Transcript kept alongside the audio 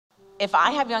if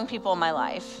I have young people in my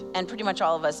life, and pretty much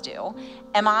all of us do,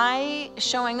 am I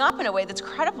showing up in a way that's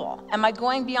credible? Am I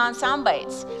going beyond sound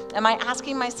bites? Am I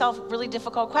asking myself really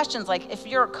difficult questions? Like if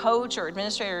you're a coach or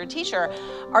administrator or teacher,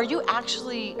 are you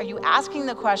asking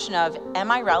the question of, am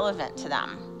I relevant to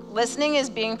them? Listening is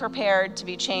being prepared to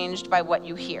be changed by what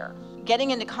you hear.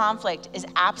 Getting into conflict is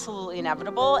absolutely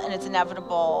inevitable, and it's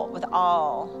inevitable with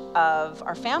all of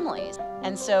our families.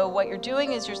 And so what you're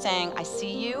doing is you're saying, I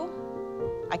see you,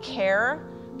 I care,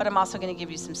 but I'm also going to give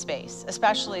you some space,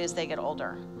 especially as they get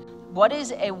older. What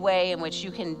is a way in which you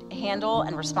can handle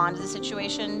and respond to the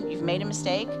situation? You've made a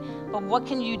mistake, but what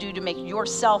can you do to make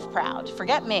yourself proud?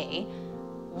 Forget me.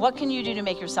 What can you do to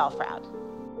make yourself proud?